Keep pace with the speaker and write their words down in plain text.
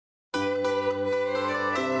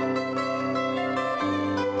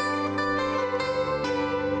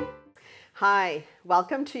Hi,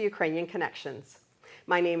 welcome to Ukrainian Connections.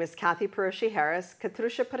 My name is Cathy Harris,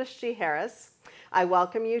 Katrusha Harris. I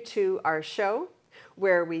welcome you to our show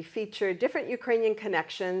where we feature different Ukrainian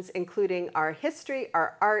connections, including our history,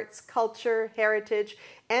 our arts, culture, heritage,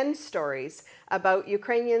 and stories about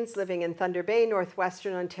Ukrainians living in Thunder Bay,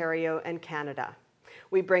 Northwestern Ontario, and Canada.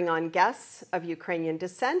 We bring on guests of Ukrainian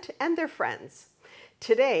descent and their friends.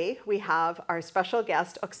 Today, we have our special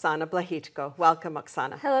guest, Oksana Blahitko. Welcome,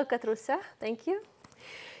 Oksana. Hello, Katrusha. Thank you.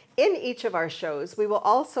 In each of our shows, we will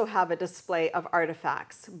also have a display of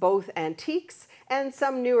artifacts, both antiques and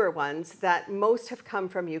some newer ones that most have come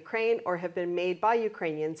from Ukraine or have been made by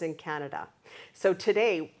Ukrainians in Canada. So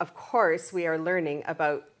today, of course, we are learning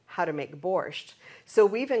about how to make borscht. So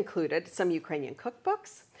we've included some Ukrainian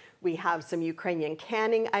cookbooks. We have some Ukrainian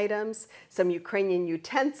canning items, some Ukrainian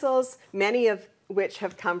utensils, many of which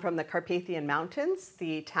have come from the Carpathian Mountains,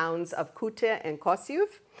 the towns of Kute and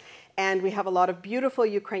Kosyv. And we have a lot of beautiful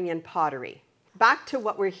Ukrainian pottery. Back to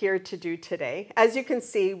what we're here to do today. As you can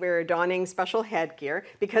see, we're donning special headgear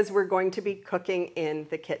because we're going to be cooking in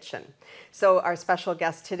the kitchen. So our special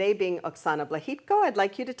guest today being Oksana Blahitko, I'd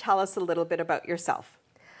like you to tell us a little bit about yourself.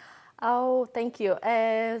 Oh, thank you.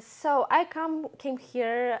 So I came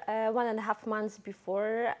here 1.5 months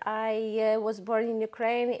before. I was born in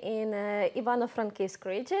Ukraine in Ivano-Frankivsk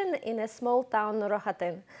region in a small town,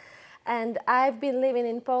 Rohatin. And I've been living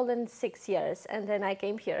in Poland 6 years, and then I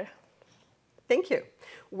came here. Thank you.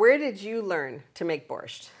 Where did you learn to make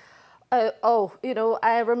borscht?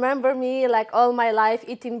 I remember me like all my life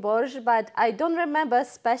eating borscht, but I don't remember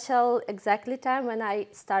special exactly time when I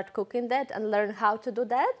start cooking that and learn how to do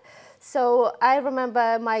that. So I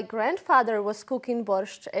remember my grandfather was cooking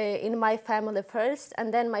borscht in my family first,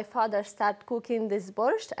 and then my father started cooking this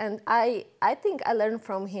borscht, and I think I learned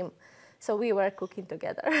from him. So we were cooking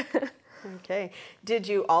together. Okay. Did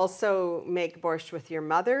you also make borscht with your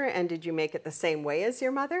mother, and did you make it the same way as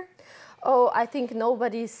your mother? Oh, I think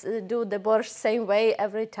nobody's do the borscht same way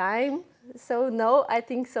every time. So no, I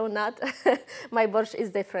think so not. My borscht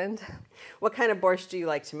is different. What kind of borscht do you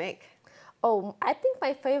like to make? Oh, I think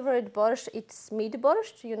my favorite borscht, it's meat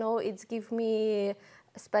borscht. You know, it's give me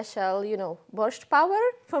a special, borscht power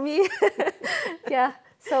for me. Yeah,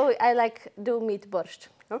 so I like do meat borscht.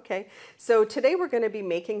 Okay, so today we're going to be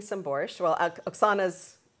making some borscht. Well,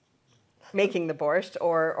 Oksana's making the borscht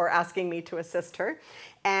or asking me to assist her.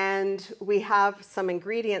 And we have some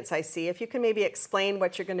ingredients, I see. If you can maybe explain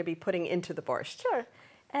what you're going to be putting into the borscht. Sure.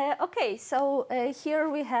 Okay, so here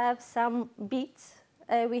we have some beets.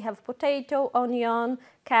 We have potato, onion,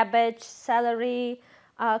 cabbage, celery,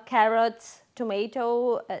 carrots,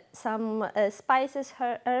 tomato, some spices,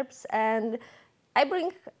 herbs, and I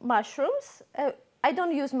bring mushrooms. I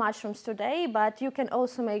don't use mushrooms today, but you can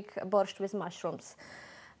also make borscht with mushrooms.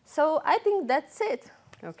 So I think that's it.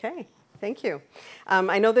 Okay, thank you.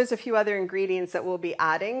 I know there's a few other ingredients that we'll be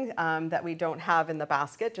adding that we don't have in the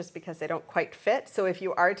basket just because they don't quite fit. So if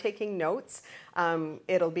you are taking notes,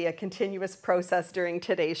 it'll be a continuous process during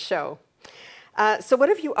today's show. So what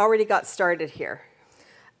have you already got started here?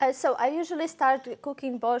 So I usually start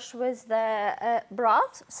cooking borscht with the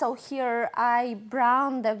broth. So here I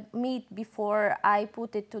brown the meat before I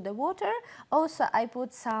put it to the water. Also I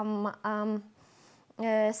put some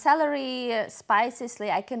celery spices. Like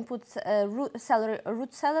I can put root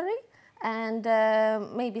celery and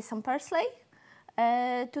maybe some parsley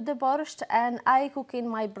to the borscht, and I cook in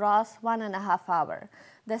my broth 1.5 hours.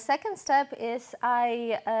 The second step is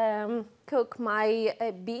I cook my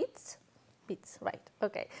beets. Right,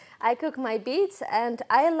 okay. I cook my beets and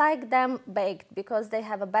I like them baked because they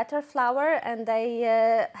have a better flour and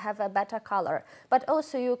they have a better color. But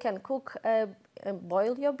also you can cook,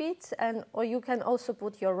 boil your beets, or you can also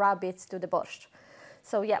put your raw beets to the borscht.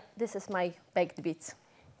 So yeah, this is my baked beets.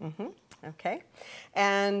 Mm-hmm. Okay.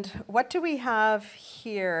 And what do we have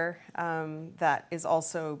here that is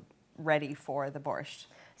also ready for the borscht?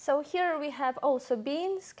 So here we have also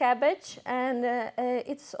beans, cabbage, and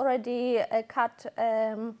it's already cut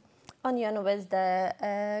onion with the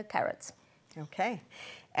carrots. Okay.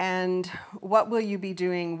 And what will you be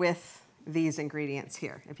doing with these ingredients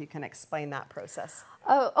here, if you can explain that process?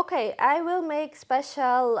 Okay, I will make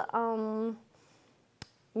special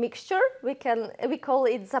mixture. We call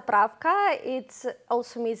it zapravka. It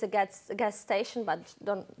also means a gas station, but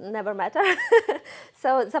never matter.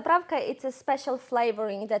 So zapravka, it's a special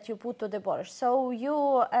flavoring that you put to the borscht. So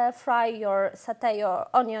you saute your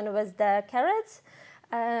onion with the carrots,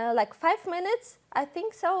 like 5 minutes, I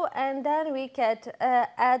think so, and then we can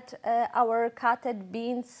add our cutted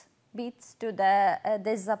beets to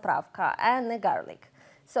this zapravka and the garlic.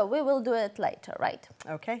 So we will do it later, right?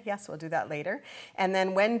 Okay, yes, we'll do that later. And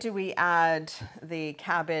then when do we add the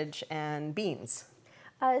cabbage and beans?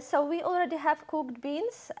 So we already have cooked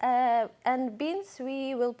beans, and beans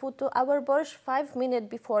we will put to our borscht 5 minutes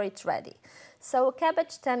before it's ready. So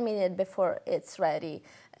cabbage 10 minutes before it's ready,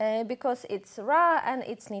 because it's raw and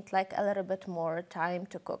it's need like a little bit more time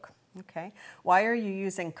to cook. Okay. Why are you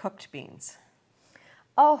using cooked beans?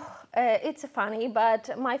 Oh, it's funny,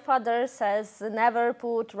 but my father says never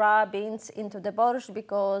put raw beans into the borscht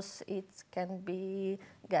because it can be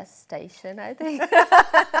gas station, I think.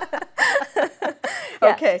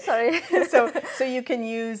 Yeah, okay, sorry. so you can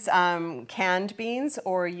use canned beans,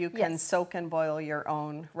 or you can Yes. soak and boil your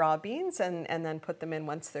own raw beans and then put them in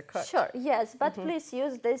once they're cooked. Sure, yes, but please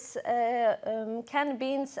use this canned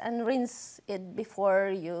beans and rinse it before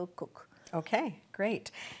you cook. Okay, great.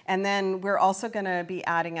 And then we're also going to be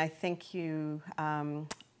adding, I think you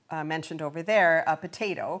mentioned over there, a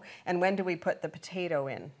potato. And when do we put the potato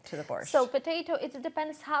in to the borscht? So potato, it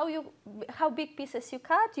depends how big pieces you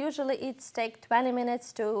cut. Usually it's take 20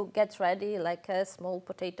 minutes to get ready, like small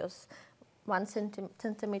potatoes, 1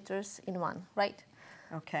 centimeters in one, right?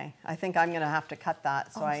 Okay, I think I'm going to have to cut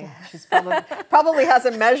that. So yeah. she's probably has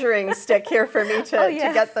a measuring stick here for me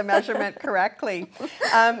to get the measurement correctly.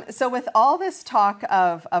 So with all this talk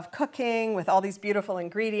of cooking, with all these beautiful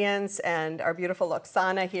ingredients and our beautiful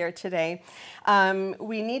Oksana here today,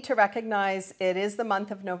 we need to recognize it is the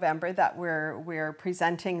month of November that we're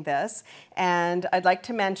presenting this. And I'd like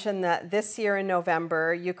to mention that this year in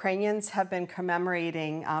November, Ukrainians have been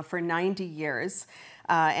commemorating for 90 years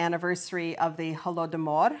anniversary of the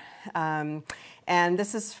Holodomor. And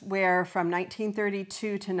this is where from 1932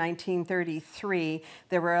 to 1933,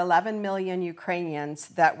 there were 11 million Ukrainians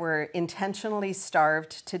that were intentionally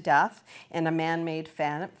starved to death in a man-made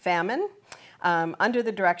famine under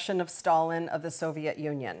the direction of Stalin of the Soviet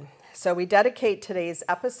Union. So we dedicate today's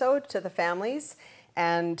episode to the families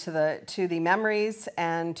and to the memories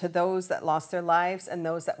and to those that lost their lives and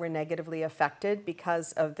those that were negatively affected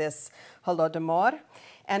because of this Holodomor.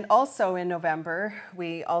 And also in November,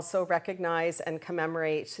 we also recognize and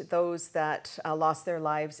commemorate those that lost their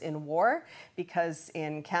lives in war, because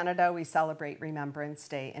in Canada we celebrate Remembrance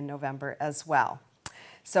Day in November as well.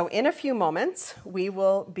 So in a few moments, we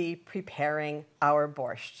will be preparing our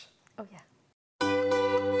borscht. Oh yeah.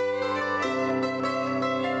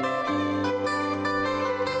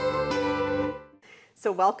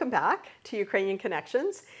 So welcome back to Ukrainian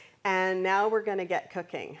Connections, and now we're going to get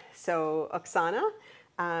cooking. So Oksana,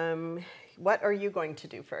 what are you going to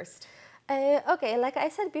do first? Okay, like I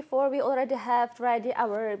said before, we already have ready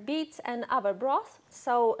our beets and our broth.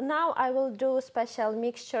 So now I will do special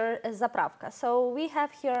mixture zapravka. So we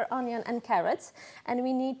have here onion and carrots, and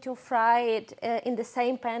we need to fry it in the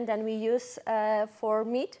same pan that we use for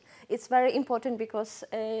meat. It's very important because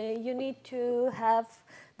you need to have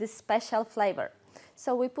this special flavor.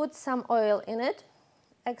 So we put some oil in it,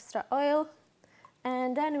 extra oil,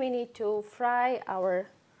 and then we need to fry our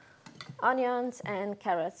onions and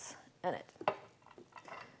carrots in it.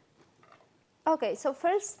 Okay, so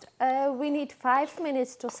first we need 5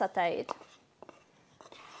 minutes to saute it.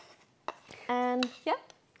 And yeah.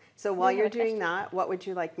 So while you're doing that, what would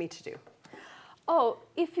you like me to do? Oh,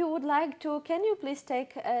 if you would like to, can you please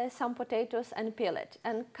take some potatoes and peel it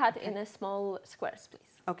and cut in a small squares,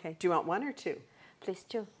 please? Okay, do you want 1 or 2? Please,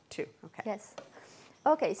 2. 2, okay. Yes.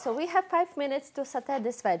 Okay, so we have 5 minutes to saute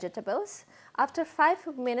these vegetables. After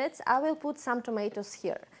 5 minutes, I will put some tomatoes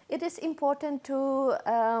here. It is important to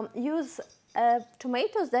use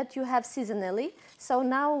tomatoes that you have seasonally. So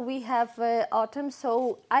now we have autumn,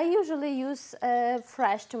 so I usually use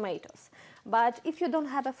fresh tomatoes. But if you don't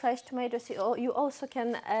have a fresh tomatoes, you also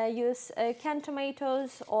can use canned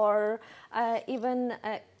tomatoes or even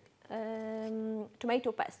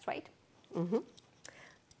tomato paste, right? Mm-hmm.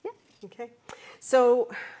 Yeah. Okay. So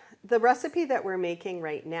the recipe that we're making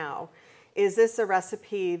right now, is this a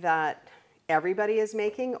recipe that everybody is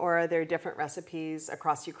making, or are there different recipes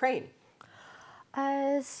across Ukraine?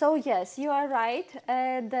 So yes, you are right.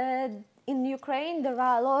 In Ukraine, there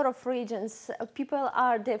are a lot of regions. People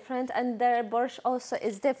are different, and their borscht also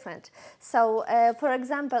is different. So, for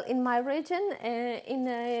example, in my region, in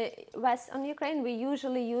western Ukraine, we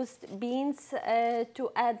usually use beans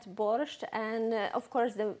to add borscht, and of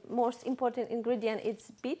course, the most important ingredient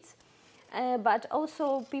is beets. But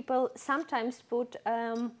also, people sometimes put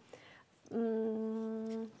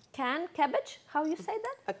canned cabbage, how you say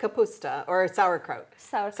that? A kapusta or sauerkraut.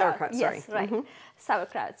 Sauerkraut, sorry. yes, right. Mm-hmm.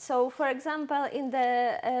 Sauerkraut. So, for example, in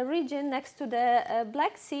the region next to the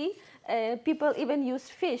Black Sea, people even use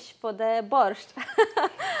fish for the borscht.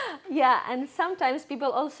 Yeah, and sometimes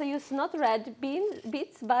people also use not red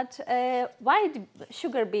beets, but white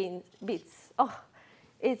sugar beets. Oh,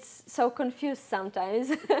 it's so confused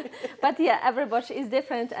sometimes. But yeah, every borscht is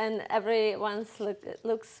different, and everyone's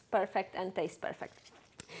looks perfect and tastes perfect.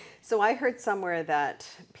 So I heard somewhere that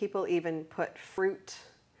people even put fruit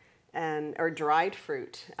or dried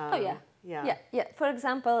fruit. Oh yeah. Yeah. Yeah. For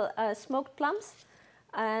example, smoked plums,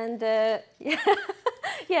 and yeah,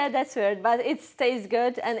 yeah, that's weird, but it tastes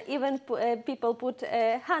good, and even people put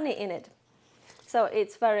honey in it. So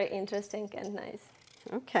it's very interesting and nice.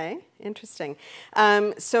 Okay, interesting.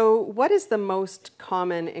 So what is the most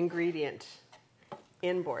common ingredient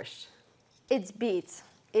in borscht? It's beets.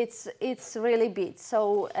 It's really beets.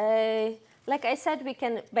 So like I said, we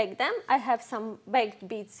can bake them. I have some baked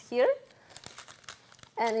beets here,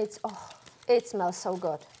 and it smells so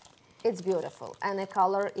good. It's beautiful, and the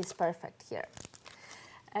color is perfect here.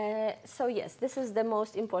 So yes, this is the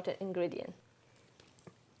most important ingredient.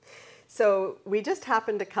 So we just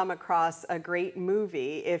happened to come across a great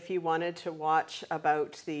movie if you wanted to watch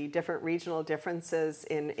about the different regional differences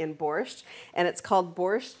in borscht, and it's called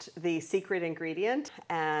Borscht, the Secret Ingredient,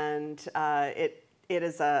 and it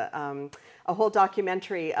is a whole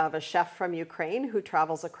documentary of a chef from Ukraine who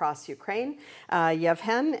travels across Ukraine,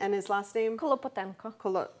 Yevhen, and his last name? Kolopotenko.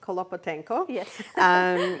 Kolopotenko. Yes.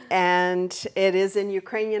 And it is in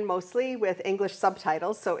Ukrainian mostly with English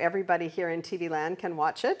subtitles, so everybody here in TV land can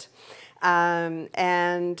watch it.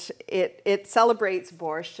 And it celebrates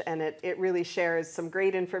borscht, and it really shares some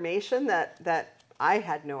great information that I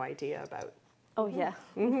had no idea about. Oh yeah.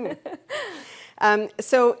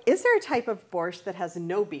 So is there a type of borscht that has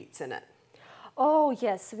no beets in it? Oh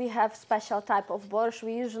yes, we have special type of borscht.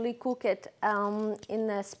 We usually cook it in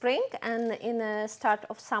the spring and in the start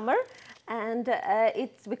of summer, and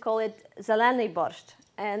we call it zeleny borscht,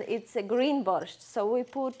 and it's a green borscht. So we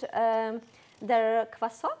put the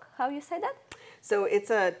kwasok. How you say that? So it's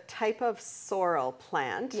a type of sorrel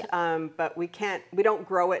plant, yeah. But we don't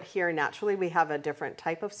grow it here naturally. We have a different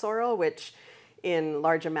type of sorrel, which in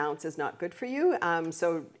large amounts is not good for you.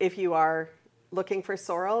 So if you are looking for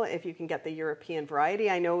sorrel, if you can get the European variety,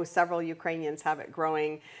 I know several Ukrainians have it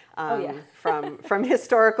growing from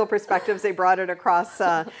historical perspectives. They brought it across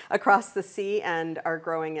the sea and are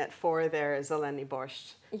growing it for their zeleny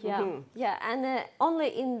borscht. Yeah, yeah, and only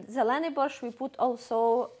in zeleny borscht we put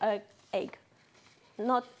also egg.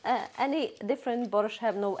 Not any different borscht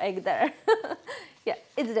have no egg there. Yeah,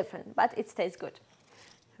 it's different, but it tastes good.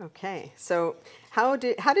 Okay, so how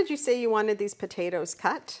did you say you wanted these potatoes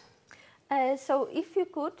cut? So if you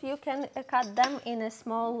could, you can cut them in a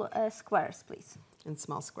small squares, please. In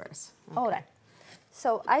small squares. Okay. All right.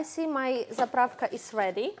 So I see my zapravka is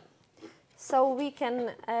ready. So we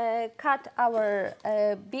can cut our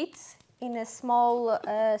beets in a small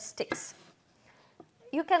sticks.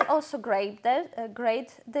 You can also grate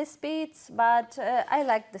these beets, but I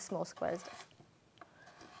like the small squares.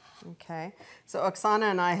 Okay, so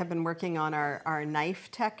Oksana and I have been working on our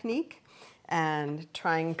knife technique and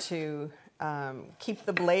trying to keep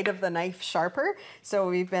the blade of the knife sharper. So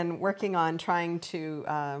we've been working on trying to,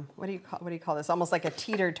 what do you call this? Almost like a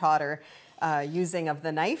teeter-totter using of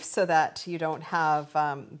the knife so that you don't have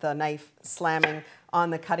the knife slamming on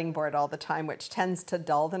the cutting board all the time, which tends to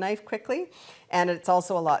dull the knife quickly. And it's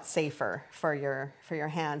also a lot safer for your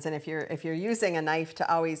hands. And if you're using a knife,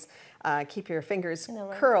 to always keep your fingers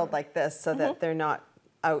curled like this so that they're not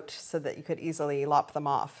out, so that you could easily lop them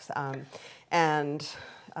off. And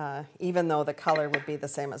even though the color would be the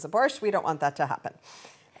same as a borscht, we don't want that to happen.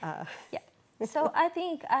 Yeah. So I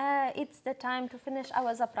think it's the time to finish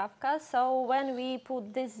our zapravka. So when we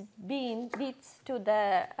put these beets to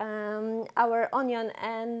our onion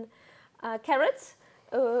and carrots,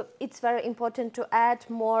 it's very important to add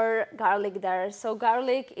more garlic there. So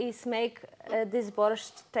garlic make this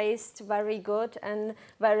borscht taste very good and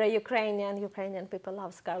very Ukrainian. Ukrainian people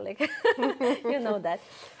love garlic. You know that.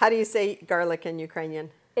 How do you say garlic in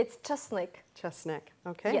Ukrainian? It's chesnik. Chesnik.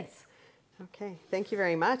 Okay. Yes. Okay, thank you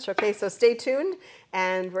very much. Okay, so stay tuned,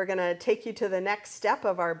 and we're going to take you to the next step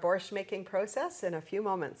of our borscht making process in a few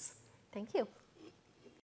moments. Thank you.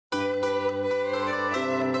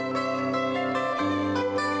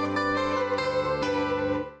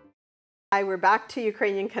 Hi, we're back to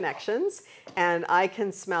Ukrainian Connections, and I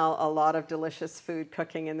can smell a lot of delicious food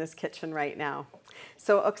cooking in this kitchen right now.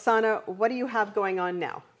 So Oksana, what do you have going on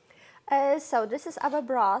now? So this is our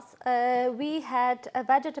broth. We had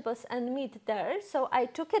vegetables and meat there, so I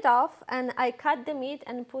took it off and I cut the meat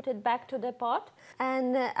and put it back to the pot.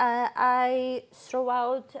 And I throw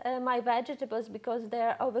out my vegetables because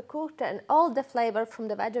they're overcooked and all the flavor from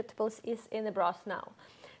the vegetables is in the broth now.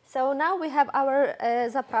 So now we have our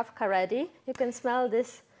zapravka ready. You can smell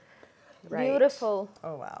this beautiful.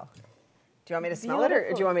 Oh, wow. Do you want me to smell it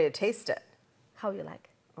or do you want me to taste it? How you like?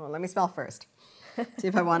 Oh, let me smell first. See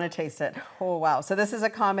if I want to taste it. Oh, wow. So this is a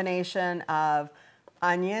combination of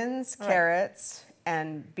onions, carrots,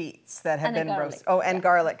 and beets that have been roasted. Oh, and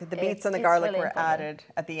garlic. The beets and the garlic were added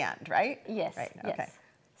at the end, right? Yes. Right. Yes. Okay.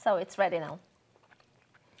 So it's ready now.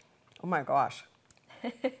 Oh my gosh.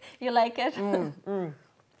 You like it?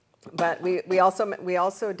 But we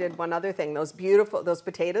also did one other thing. Those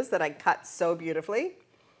potatoes that I cut so beautifully.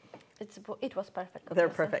 It was perfect. They're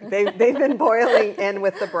perfect. They've been boiling in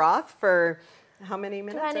with the broth for how many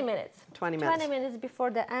minutes? 20 minutes. 20 minutes. 20 minutes before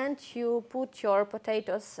the end, you put your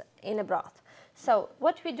potatoes in a broth. So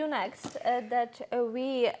what we do next,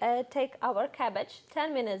 we take our cabbage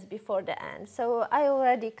 10 minutes before the end. So I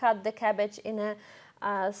already cut the cabbage in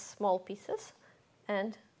small pieces,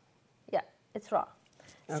 and yeah, it's raw.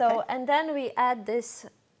 Okay. So and then we add this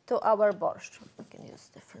to our borscht. We can use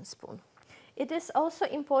different spoon. It is also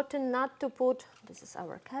important not to put, this is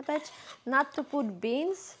our cabbage, not to put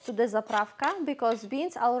beans to the zapravka because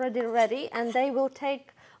beans are already ready and they will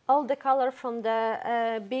take all the color from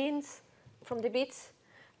the beans, from the beets,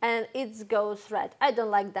 and it goes red. I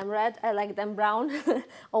don't like them red, I like them brown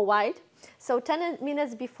or white. So 10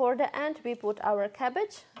 minutes before the end we put our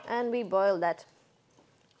cabbage and we boil that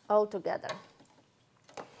all together.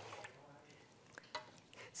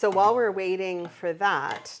 So while we're waiting for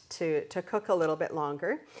that to cook a little bit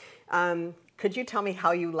longer, could you tell me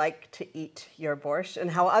how you like to eat your borscht and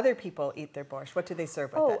how other people eat their borscht? What do they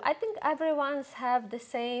serve with it? I think everyone's have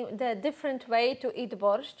the different way to eat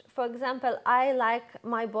borscht. For example, I like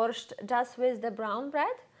my borscht just with the brown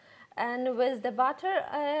bread and with the butter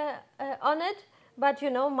on it. But you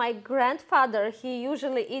know, my grandfather, he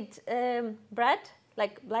usually eat bread,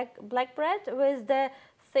 like black bread with the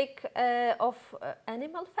thick of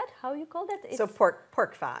animal fat. How you call that? It's so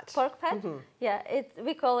pork fat. Pork fat. Mm-hmm. Yeah,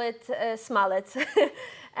 we call it smallets,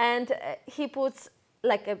 and he puts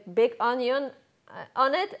like a big onion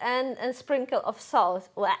on it and a sprinkle of salt.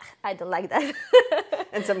 Well, I don't like that.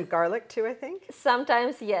 And some garlic too, I think.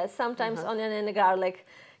 Sometimes yes, sometimes onion and garlic.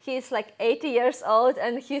 He's like 80 years old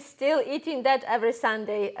and he's still eating that every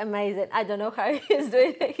Sunday. Amazing. I don't know how he's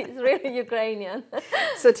doing it. He's really Ukrainian.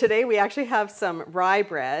 So today we actually have some rye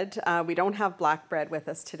bread. We don't have black bread with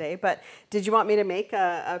us today, but did you want me to make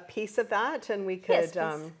a piece of that and we could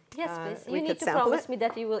yes, please. You need to promise me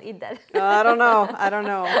that you will eat that. I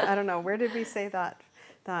don't know. Where did we say that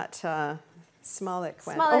smallik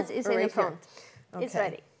went? Smallet is in the front. Okay. It's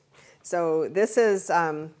ready. So this is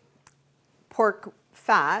pork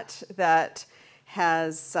fat that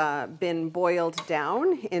has been boiled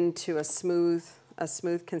down into a smooth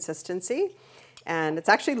consistency, and it's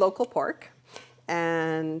actually local pork.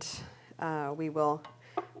 And we will,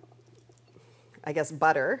 I guess,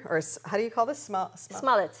 butter, or how do you call this?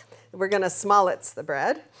 Smallet. We're going to smallets the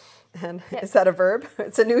bread. And yes. Is that a verb?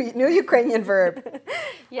 It's a new Ukrainian verb.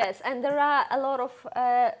 Yes, and there are a lot of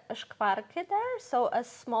szkwarki there, so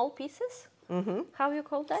small pieces. Mm-hmm. How you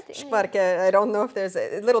call that? Szkwarki. I don't know if there's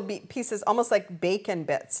little pieces, almost like bacon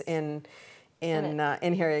bits in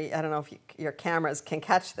here. I don't know if your cameras can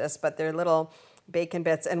catch this, but they're little bacon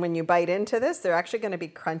bits. And when you bite into this, they're actually going to be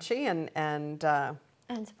crunchy and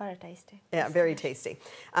it's very tasty. Yeah, very tasty.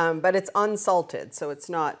 But it's unsalted, so it's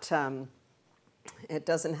not. It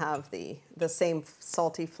doesn't have the same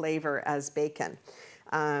salty flavor as bacon.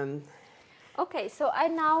 Okay, so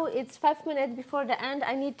now it's 5 minutes before the end.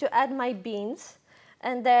 I need to add my beans,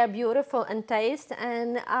 and they're beautiful and taste,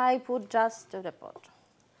 and I put just to the pot.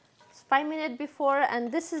 It's 5 minutes before,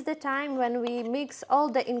 and this is the time when we mix all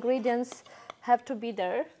the ingredients have to be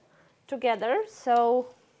there together. So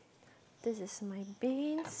this is my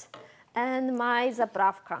beans and my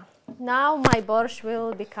zapravka. Now my borscht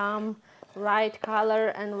will become right color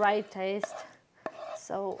and right taste.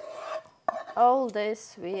 So all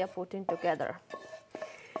this we are putting together.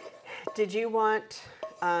 Did you want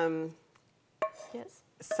yes,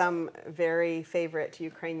 some very favorite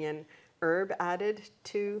Ukrainian herb added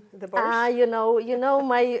to the borscht? You know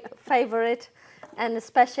my favorite and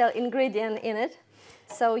special ingredient in it.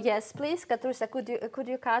 So yes, please, Katrusa, could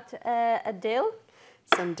you cut a dill?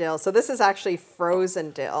 Some dill. So this is actually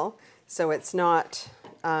frozen dill, so it's not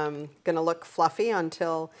going to look fluffy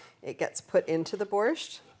until it gets put into the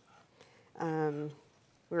borscht.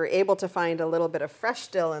 we were able to find a little bit of fresh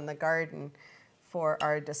dill in the garden for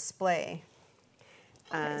our display.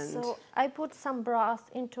 Okay, so I put some broth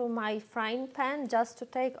into my frying pan just to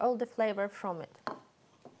take all the flavor from it.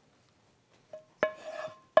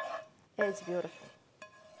 It's beautiful.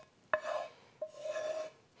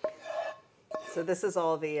 So this is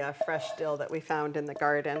all the fresh dill that we found in the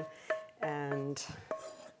garden. And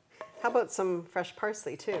how about some fresh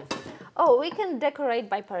parsley too? Oh, we can decorate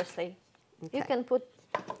by parsley. Okay. You can put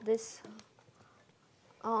this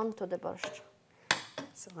onto the borscht.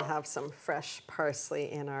 So we'll have some fresh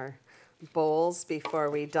parsley in our bowls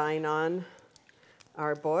before we dine on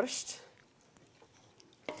our borscht.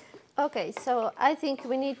 Okay, so I think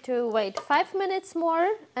we need to wait 5 minutes more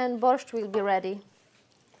and borscht will be ready.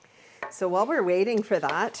 So while we're waiting for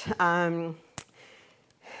that,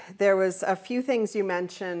 there was a few things you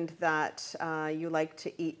mentioned that you like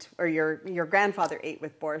to eat, or your grandfather ate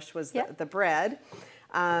with borscht, was the bread.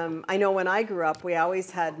 I know when I grew up, we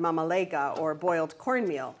always had mamalega, or boiled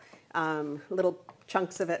cornmeal, little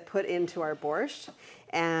chunks of it put into our borscht.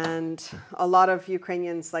 And a lot of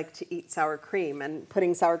Ukrainians like to eat sour cream, and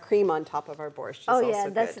putting sour cream on top of our borscht is also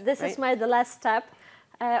good. This is the last step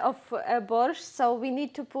of borscht. So we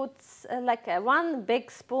need to put like 1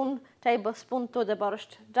 big tablespoon to the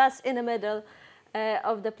borscht, just in the middle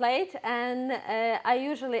of the plate. And I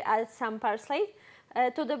usually add some parsley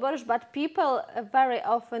to the borscht, but people very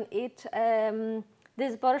often eat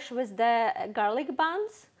this borscht with the garlic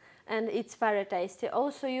buns, and it's very tasty.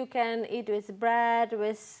 Also, you can eat with bread,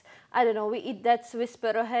 with, I don't know, we eat that with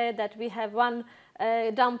pierogi, that we have one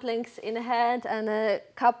dumplings in a hand and a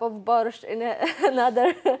cup of borscht in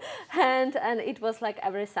another hand, and it was like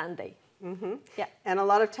every Sunday. Mm-hmm. Yeah. And a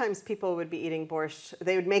lot of times people would be eating borscht.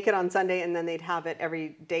 They would make it on Sunday and then they'd have it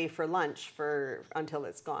every day for lunch until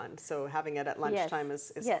it's gone. So having it at lunchtime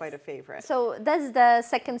is quite a favorite. So that's the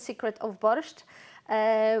second secret of borscht.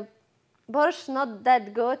 Borscht not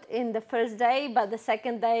that good in the first day, but the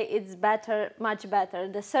second day it's better, much better.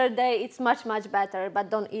 The third day it's much better, but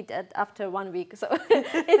don't eat it after 1 week. So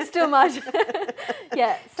it's too much.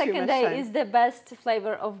 Yeah, second day is the best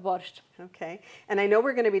flavor of borscht. Okay, and I know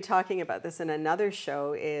we're going to be talking about this in another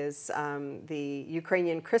show, is the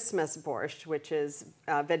Ukrainian Christmas borscht, which is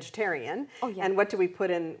vegetarian. Oh, yeah. And what do we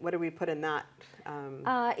put in that?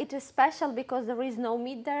 It is special because there is no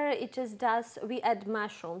meat there. It just does, we add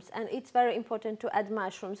mushrooms, and it's very important to add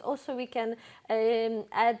mushrooms. Also, we can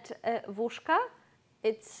add vushka.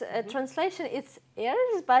 Its translation is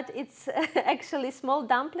ears, but it's actually small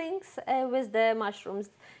dumplings with the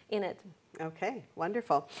mushrooms in it. Okay,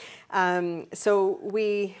 wonderful. So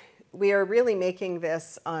we are really making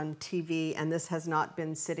this on TV, and this has not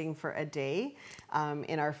been sitting for a day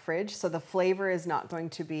in our fridge, so the flavor is not going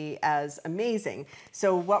to be as amazing.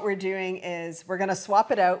 So what we're doing is we're going to swap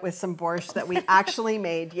it out with some borscht that we actually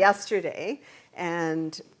made yesterday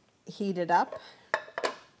and heat it up.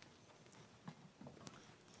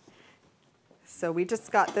 So we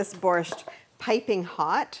just got this borscht piping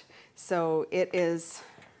hot, so it is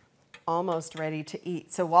almost ready to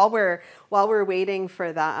eat. So while we're waiting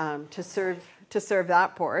for that to serve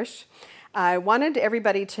that borscht, I wanted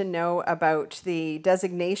everybody to know about the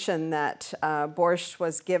designation that borscht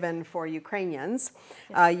was given for Ukrainians.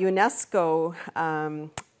 UNESCO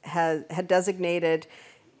had designated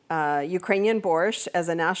Ukrainian borscht as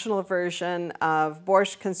a national version of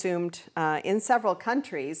borscht consumed in several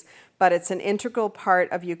countries, but it's an integral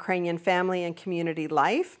part of Ukrainian family and community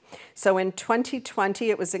life. So in 2020,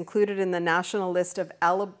 it was included in the national list of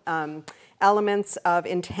elements of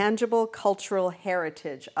intangible cultural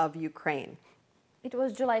heritage of Ukraine. It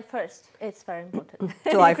was July 1st. It's very important.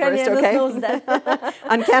 July 1st, okay.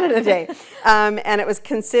 On Canada Day. And it was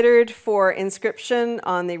considered for inscription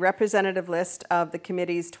on the representative list of the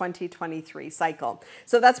committee's 2023 cycle.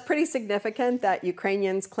 So that's pretty significant that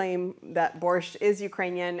Ukrainians claim that borscht is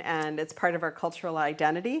Ukrainian and it's part of our cultural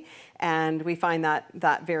identity. And we find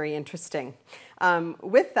that very interesting.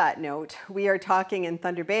 With that note, we are talking in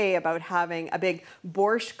Thunder Bay about having a big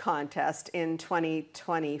borscht contest in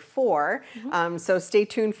 2024. So stay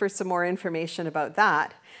tuned for some more information about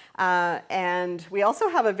that. And we also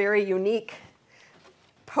have a very unique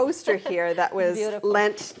poster here that was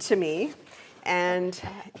lent to me. And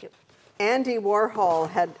Andy Warhol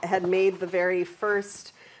had made the very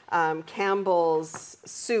first Campbell's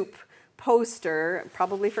soup poster,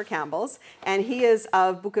 probably for Campbell's, and he is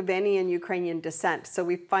of Bukovinian Ukrainian descent, so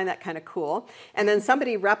we find that kind of cool. And then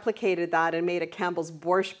somebody replicated that and made a Campbell's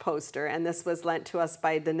borscht poster, and this was lent to us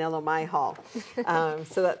by Danilo Myhal.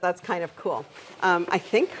 So that's kind of cool. I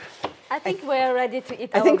think we're ready to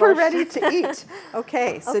eat. I think we're ready to eat.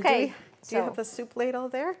 Okay, so Do you have the soup ladle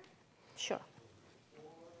there? Sure.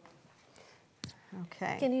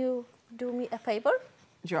 Okay. Can you do me a favor?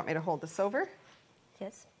 Do you want me to hold this over?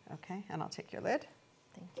 Yes. Okay, and I'll take your lid.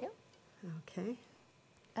 Thank you. Okay.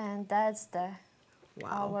 And that's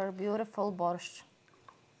Wow. our beautiful borscht.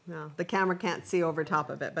 Well, the camera can't see over top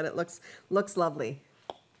of it, but it looks lovely.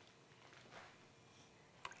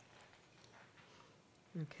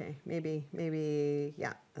 Okay, maybe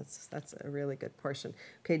yeah, that's a really good portion.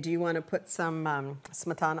 Okay, do you want to put some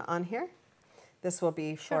smetana on here? This will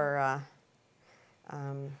be for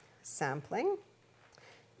sampling.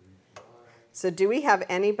 So do we have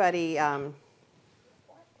anybody?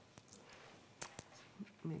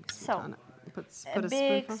 Maybe smetana. Put a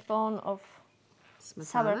big spoon of smetana.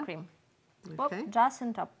 sour cream. Okay. Just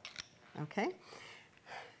on top. Okay.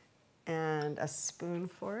 And a spoon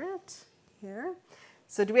for it here.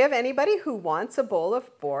 So do we have anybody who wants a bowl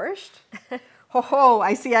of borscht? Ho ho,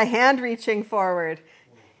 I see a hand reaching forward.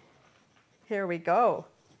 Here we go.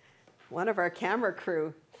 One of our camera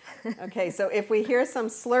crew. Okay, so if we hear some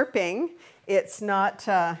slurping, it's not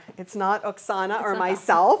Oksana or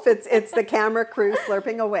myself. It's the camera crew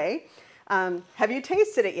slurping away. Have you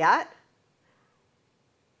tasted it yet?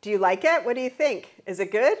 Do you like it? What do you think? Is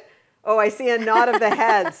it good? Oh, I see a nod of the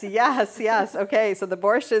heads. Yes, yes. Okay, so the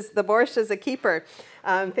borscht is a keeper.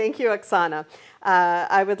 Thank you, Oksana.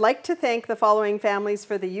 I would like to thank the following families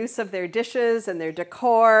for the use of their dishes and their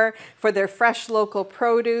decor, for their fresh local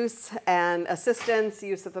produce and assistance,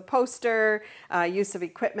 use of the poster, use of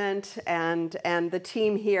equipment, and the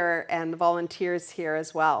team here and the volunteers here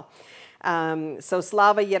as well. So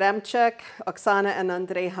Slava Yeremchuk, Oksana and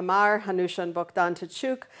Andrei Hamar, Hanusha and Bogdan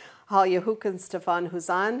Tachuk, Halya Huk and Stefan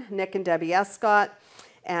Huzan, Nick and Debbie Escott,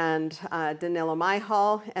 and Danilo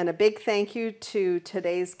Maihal. And a big thank you to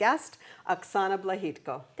today's guest, Oksana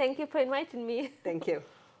Blahitko. Thank you for inviting me. Thank you.